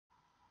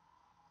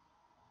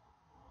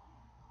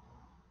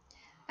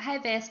Hi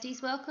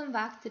besties, welcome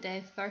back to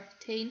day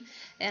 13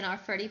 in our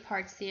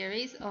 30-part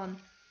series on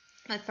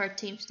my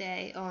 13th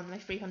day on my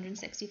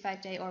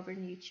 365-day order on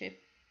YouTube.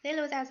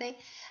 Hello Zazie.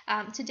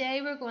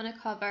 Today we're going to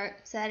cover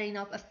setting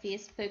up a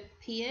Facebook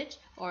page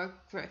or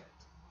group.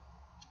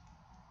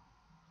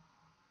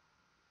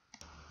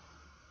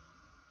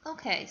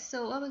 Okay,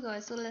 so what we go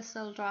is this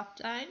little drop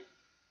down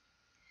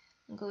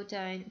and go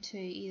down to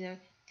either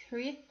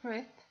create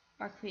group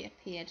or create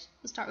page.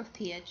 We'll start with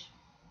page.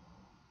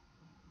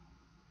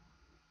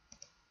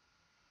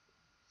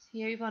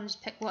 Here you want to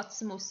just pick what's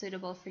the most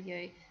suitable for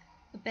you.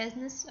 A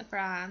business, a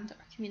brand, or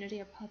community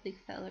or public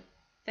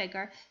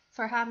figure.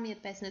 For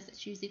handmade business,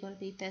 it's usually going to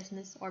be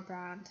business or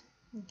brand.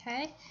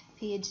 Okay,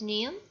 page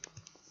name.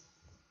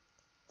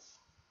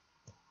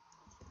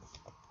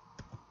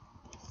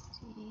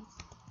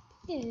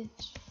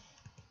 Page.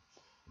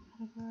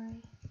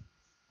 Category.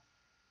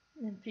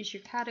 And then choose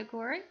your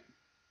category.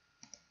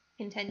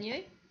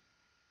 Continue.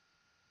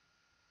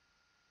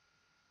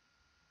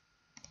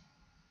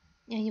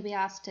 And you'll be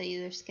asked to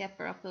either skip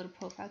or upload a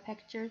profile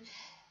picture.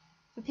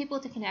 For people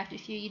to connect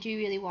with you, you do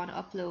really want to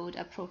upload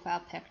a profile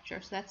picture,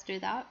 so let's do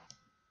that.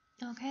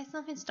 Okay,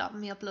 something's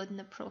stopping me uploading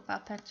the profile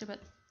picture, but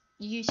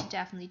you should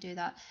definitely do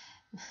that.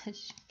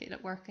 Just get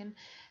it working.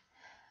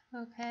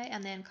 Okay,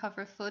 and then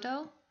cover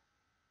photo.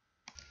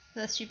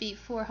 This should be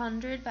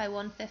 400 by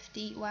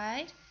 150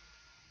 wide.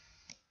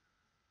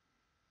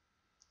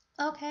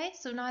 Okay,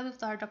 so now we've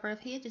started up our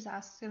page. It's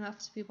asking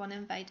us if we want to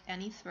invite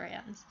any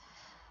friends.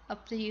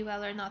 Up to you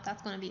whether or not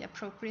that's going to be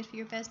appropriate for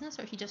your business,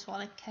 or if you just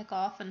want to kick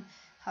off and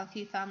have a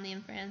few family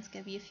and friends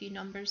give you a few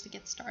numbers to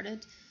get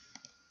started.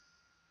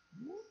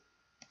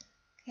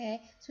 Okay,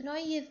 so now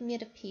you've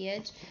made a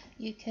page,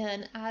 you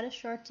can add a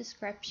short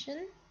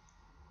description,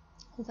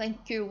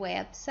 link your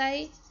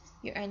website,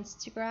 your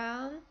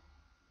Instagram,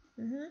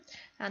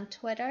 and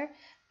Twitter,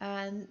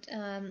 and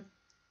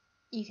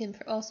you can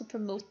also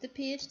promote the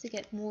page to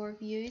get more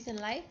views and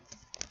likes.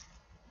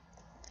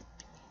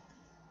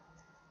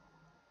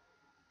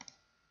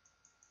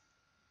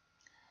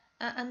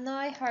 And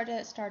now how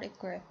to start a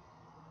group.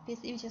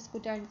 Basically, we just go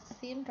down to the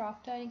same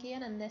drop down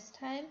again, and this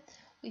time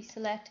we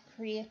select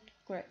create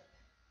group.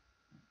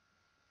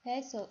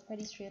 Okay, so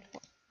pretty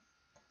straightforward.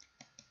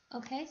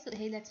 Okay, so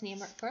hey, let's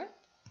name our group.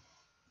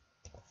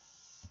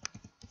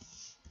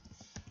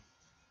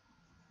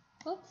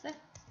 Oops, let's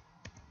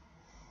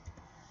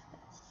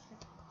check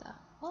that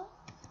off.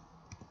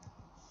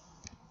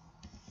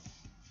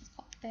 Let's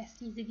call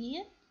besties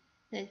again.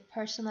 Then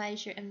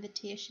personalize your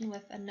invitation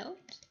with a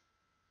note.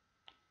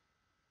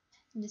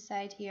 And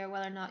decide here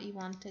whether or not you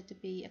want it to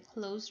be a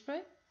closed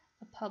group,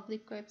 a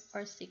public group,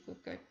 or a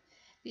secret group.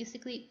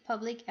 Basically,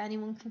 public,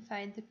 anyone can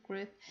find the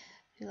group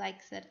who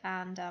likes it,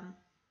 and a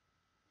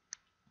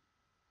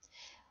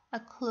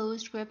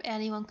closed group,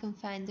 anyone can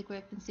find the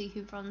group and see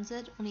who runs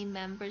it. Only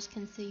members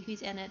can see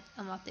who's in it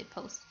and what they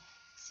post.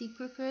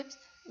 Secret groups,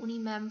 only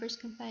members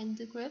can find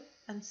the group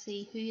and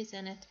see who is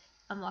in it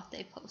and what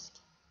they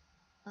post.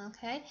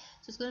 Okay,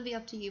 so it's going to be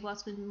up to you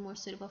what's going to be more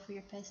suitable for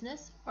your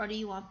business, or do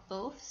you want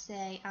both?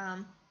 Say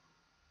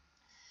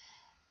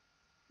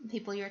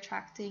people you're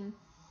attracting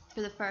for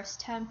the first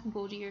time can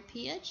go to your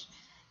page,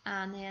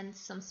 and then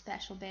some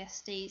special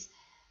besties,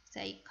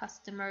 say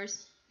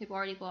customers who've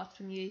already bought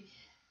from you,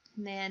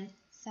 can then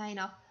sign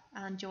up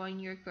and join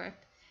your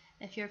group.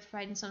 If you're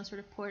providing some sort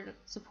of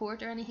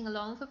support or anything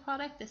along with a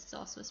product, this is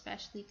also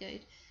especially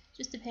good.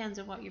 Just depends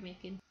on what you're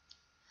making.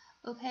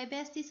 Okay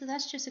besties, so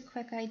that's just a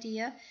quick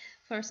idea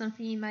for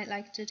something you might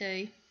like to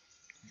do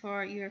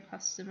for your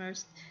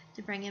customers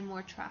to bring in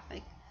more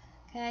traffic.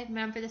 Okay,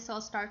 remember this all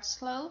starts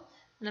slow,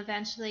 and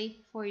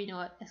eventually, before you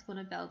know it, it's going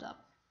to build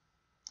up.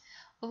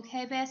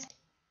 Okay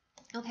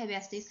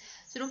besties,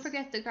 so don't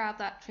forget to grab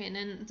that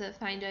training to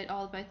find out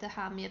all about the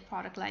handmade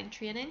product line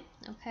training.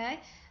 Okay,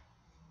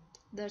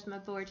 there's my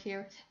board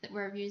here that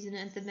we're using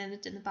at the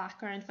minute in the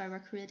background while we're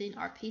creating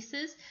our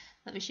pieces.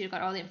 Let me show you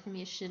got all the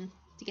information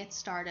to get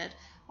started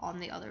on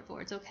the other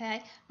boards.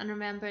 Okay, and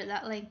remember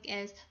that link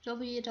is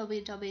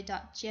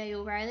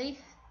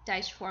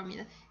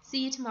www.joreilly-formula.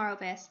 See you tomorrow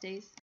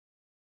besties.